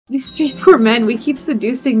these three poor men, we keep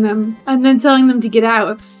seducing them and then telling them to get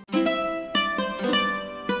out.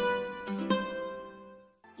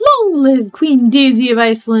 Long live Queen Daisy of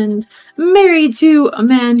Iceland, married to a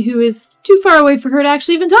man who is too far away for her to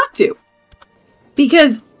actually even talk to.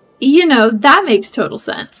 Because, you know, that makes total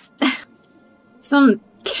sense. Some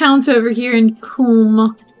count over here in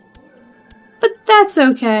Kulm. But that's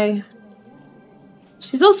okay.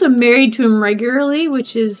 She's also married to him regularly,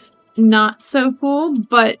 which is not so cool,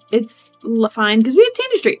 but it's fine because we have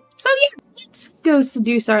Tanistry. So yeah, let's go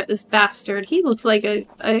seduce this bastard. He looks like a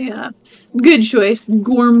good choice.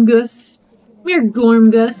 Gormgus. Mere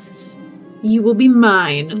Gormgus. You will be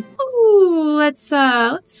mine. Ooh, let's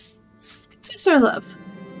confess our love.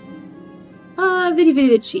 Vitty Vitty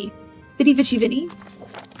Vitchy. Vitty Vitchy Vitty.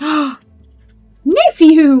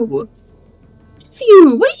 Nephew!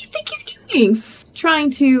 Nephew! What do you think you're doing?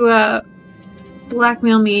 Trying to,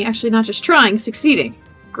 blackmail me. Actually, not just trying, succeeding.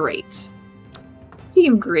 Great.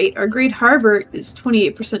 Speaking of great, our Great Harbor is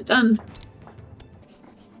 28% done.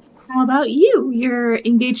 How about you? You're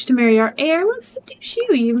engaged to marry our heir. Let's seduce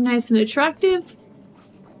you. You're nice and attractive.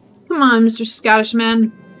 Come on, Mr. Scottish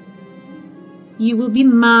man. You will be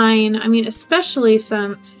mine. I mean, especially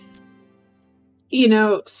since, you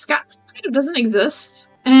know, Scotland kind of doesn't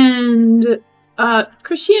exist. And,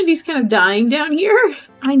 Christianity's kind of dying down here.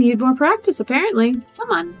 I need more practice, apparently. Come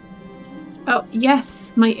on. Oh,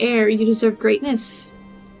 yes, my heir. You deserve greatness.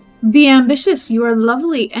 Be ambitious. You are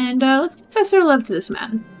lovely. And, let's confess our love to this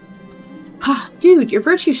man. Ah, dude, your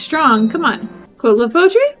virtue's strong. Come on. Quote love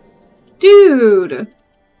poetry? Dude.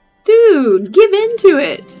 Dude, give in to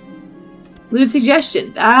it. Lewd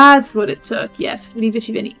suggestion. That's what it took. Yes, Vitty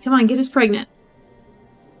Vitchy Vinny. Come on, get us pregnant.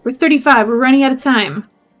 We're 35. We're running out of time.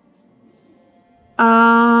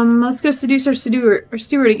 Let's go seduce our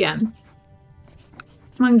steward again.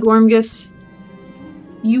 Come on, Gormgus.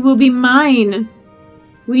 You will be mine.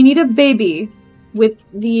 We need a baby with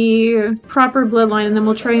the proper bloodline, and then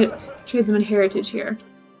we'll try to trade them in heritage here.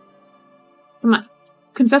 Come on.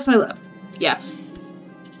 Confess my love.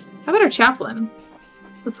 Yes. How about our Chaplin?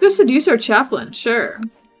 Let's go seduce our Chaplin. Sure.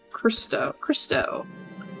 Count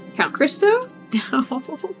Christo?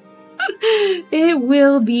 No. It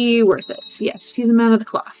will be worth it. Yes, he's a man of the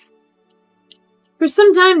cloth. For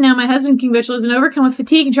some time now, my husband, King Mitchell, has been overcome with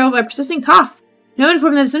fatigue and troubled by a persistent cough. No one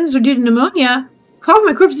informed that his symptoms are due to pneumonia. Call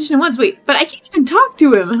my court physician at once. Wait, but I can't even talk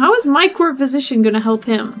to him. How is my court physician going to help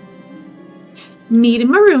him? Meet in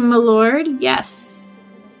my room, my lord. Yes.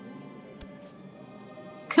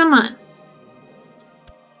 Come on.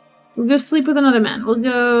 We'll go sleep with another man. We'll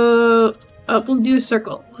go... Oh, we'll do a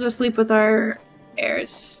circle. We'll go sleep with our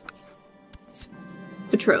heirs.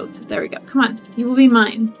 Betrothed. There we go. Come on. You will be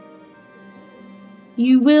mine.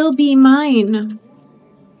 You will be mine.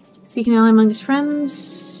 Seek an ally among his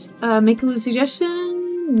friends. Make a lewd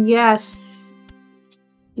suggestion. Yes.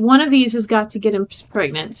 One of these has got to get him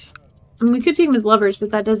pregnant. I mean, we could take him as lovers,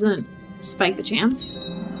 but that doesn't spike the chance.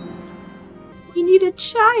 We need a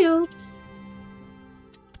child.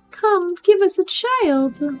 Come, give us a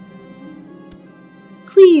child.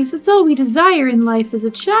 Please, that's all we desire in life is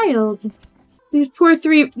a child. These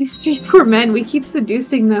three poor men, we keep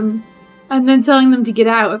seducing them and then telling them to get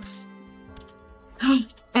out.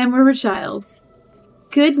 And we're a child.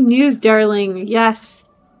 Good news, darling. Yes.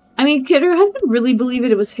 I mean, could her husband really believe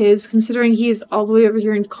it was his, considering he is all the way over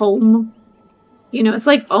here in Culm? You know, it's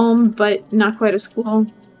like Ulm, but not quite as cool.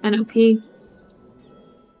 NOP.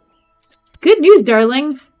 Good news,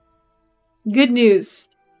 darling. Good news.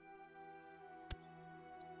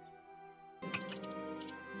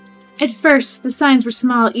 At first, the signs were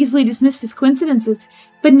small, easily dismissed as coincidences,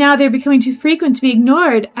 but now they're becoming too frequent to be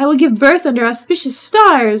ignored. I will give birth under auspicious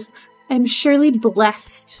stars. I am surely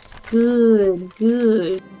blessed. Good,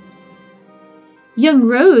 good. Young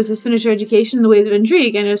Rose has finished her education in the ways of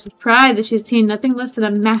intrigue. I notice with pride that she has attained nothing less than a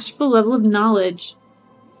masterful level of knowledge.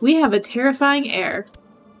 We have a terrifying heir.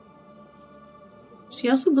 She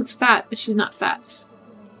also looks fat, but she's not fat.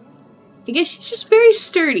 I guess she's just very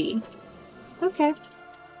sturdy. Okay.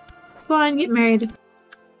 Fine, get married.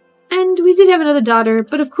 And we did have another daughter,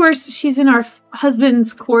 but of course she's in our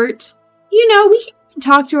husband's court. You know, we can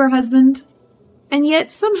talk to our husband. And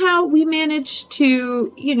yet somehow we managed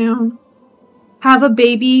to, you know, have a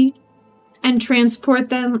baby and transport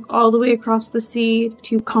them all the way across the sea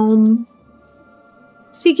to Culm.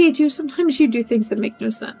 CK2, sometimes you do things that make no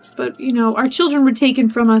sense, but, you know, our children were taken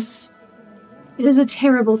from us. It is a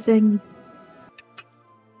terrible thing.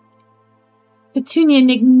 Petunia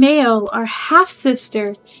Nigmail, our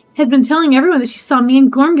half-sister, has been telling everyone that she saw me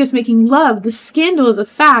and Gormgus making love. The scandal is a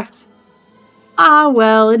fact. Ah,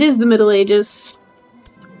 well, it is the Middle Ages.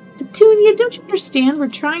 don't you understand? We're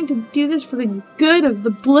trying to do this for the good of the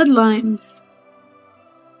bloodlines.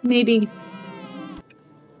 Maybe.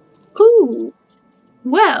 Ooh.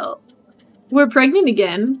 Well, we're pregnant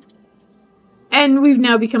again. And we've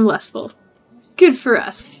now become lustful. Good for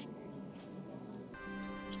us.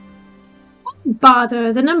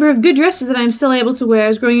 Bother. The number of good dresses that I'm still able to wear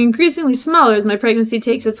is growing increasingly smaller as my pregnancy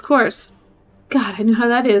takes its course. God, I know how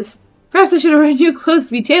that is. Perhaps I should order new clothes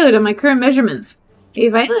to be tailored on my current measurements.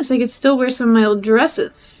 If I list, I could still wear some of my old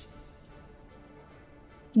dresses.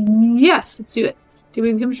 Yes, let's do it. Did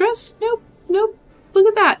we become stressed? Nope. Nope. Look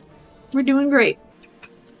at that. We're doing great.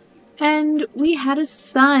 And we had a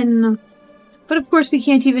son. But of course we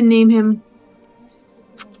can't even name him.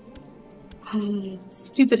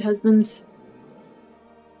 Stupid husband.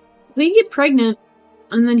 If we get pregnant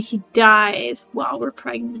and then he dies while we're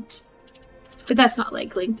pregnant. But that's not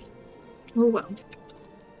likely. Oh well.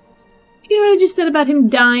 You know what I just said about him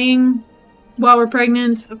dying while we're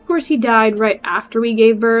pregnant? Of course he died right after we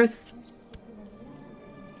gave birth.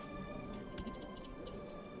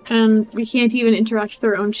 And we can't even interact with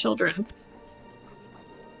our own children.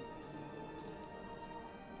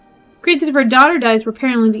 Granted, if our daughter dies, we're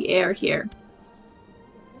apparently the heir here.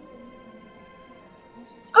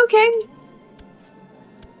 Okay.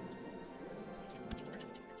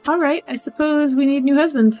 Alright, I suppose we need a new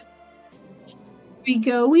husband. We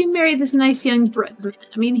go. We married this nice young Briton.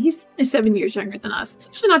 I mean, he's 7 years younger than us. It's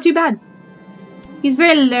actually not too bad. He's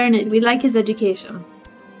very learned. We like his education.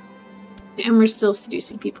 And we're still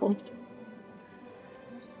seducing people.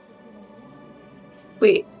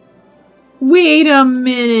 Wait. Wait a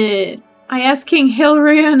minute. I asked King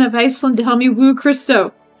Hilarion of Iceland to help me woo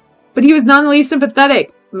Christo. But he was not in the least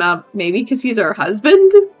sympathetic. Maybe because he's our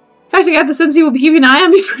husband? In fact, I got the sense he will be keeping an eye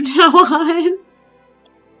on me from now on.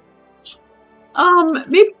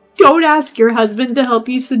 Maybe don't ask your husband to help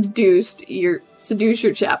you seduce your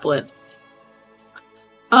chaplain.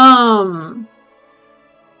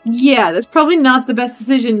 Yeah, that's probably not the best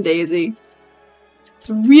decision, Daisy. It's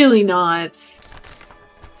really not.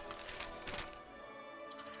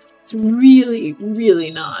 It's really,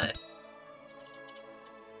 really not.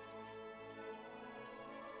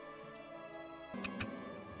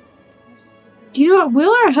 Do you know what?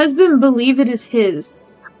 Will our husband believe it is his?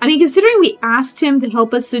 I mean, considering we asked him to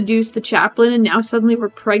help us seduce the chaplain and now suddenly we're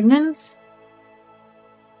pregnant?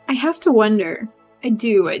 I have to wonder. I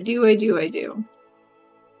do. Okay.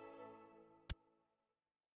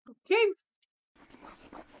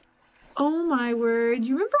 Oh my word. Do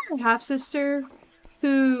you remember our half-sister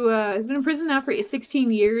who has been in prison now for 16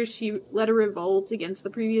 years? She led a revolt against the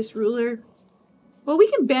previous ruler. Well, we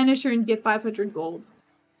can banish her and get 500 gold.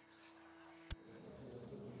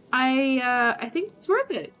 I think it's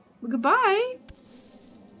worth it. Well, goodbye.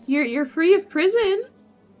 You're free of prison.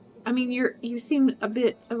 I mean, you seem a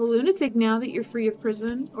bit of a lunatic now that you're free of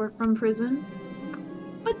prison or from prison.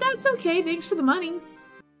 But that's okay. Thanks for the money.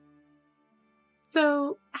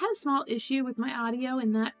 So, I had a small issue with my audio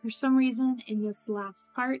in that for some reason in this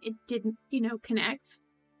last part it didn't, connect.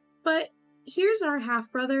 But here's our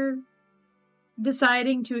half-brother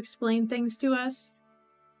deciding to explain things to us.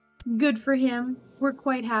 Good for him. We're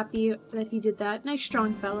quite happy that he did that. Nice,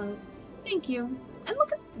 strong fellow. Thank you. And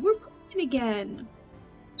look, we're pregnant again.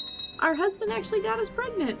 Our husband actually got us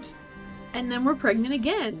pregnant. And then we're pregnant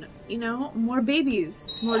again. More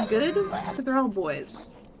babies. More good. Except they're all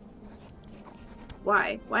boys.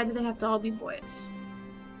 Why? Why do they have to all be boys?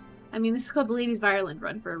 I mean, this is called the Ladies of Ireland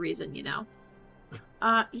run for a reason,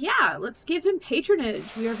 Yeah, let's give him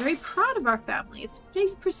patronage. We are very proud of our family. It's a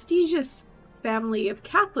nice, prestigious family of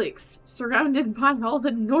Catholics surrounded by all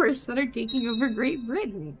the Norse that are taking over Great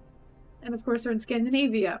Britain. And of course are in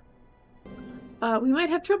Scandinavia. We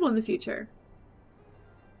might have trouble in the future.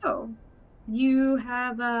 Oh. You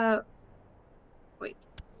have, wait.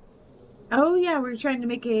 Oh yeah, we're trying to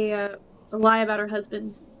make a lie about her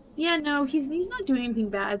husband. Yeah, no, he's not doing anything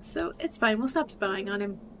bad, so it's fine. We'll stop spying on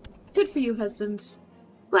him. Good for you, husband.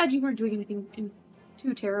 Glad you weren't doing anything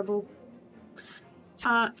too terrible.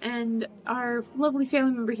 And our lovely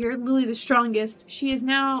family member here, Lily the Strongest, she has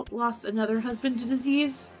now lost another husband to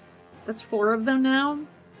disease. That's 4 of them now.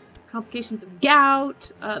 Complications of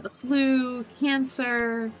gout, the flu,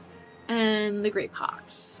 cancer, and the great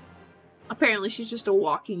pox. Apparently she's just a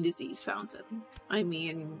walking disease fountain. I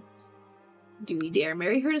mean, do we dare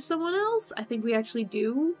marry her to someone else? I think we actually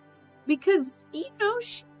do. Because,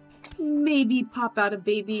 she maybe pop out a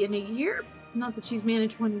baby in a year. Not that she's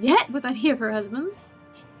managed one yet with any of her husbands.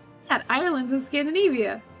 At Ireland and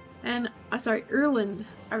Scandinavia. And, sorry, Ireland.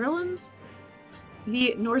 Ireland?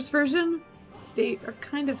 The Norse version, they are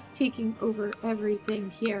kind of taking over everything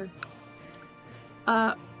here.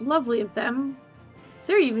 Lovely of them.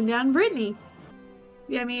 They're even down Brittany.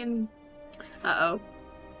 Yeah, I mean, uh-oh.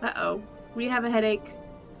 Uh-oh. We have a headache.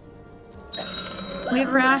 We have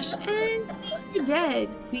a rash, and you're dead.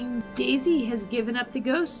 Queen Daisy has given up the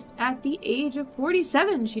ghost at the age of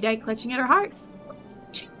 47. She died clutching at her heart.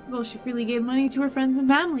 Well, she freely gave money to her friends and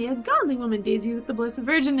family. A godly woman, Daisy, with the Blessed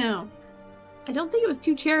Virgin now. I don't think it was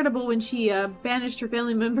too charitable when she banished her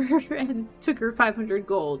family member and took her 500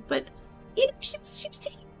 gold, but you know, she was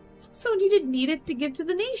taking from someone who didn't need it to give to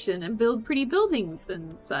the nation and build pretty buildings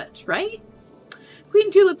and such, right?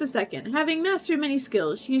 Queen Tulip II, having mastered many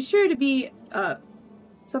skills, she is sure to be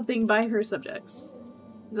something by her subjects.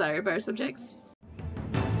 Desired by her subjects.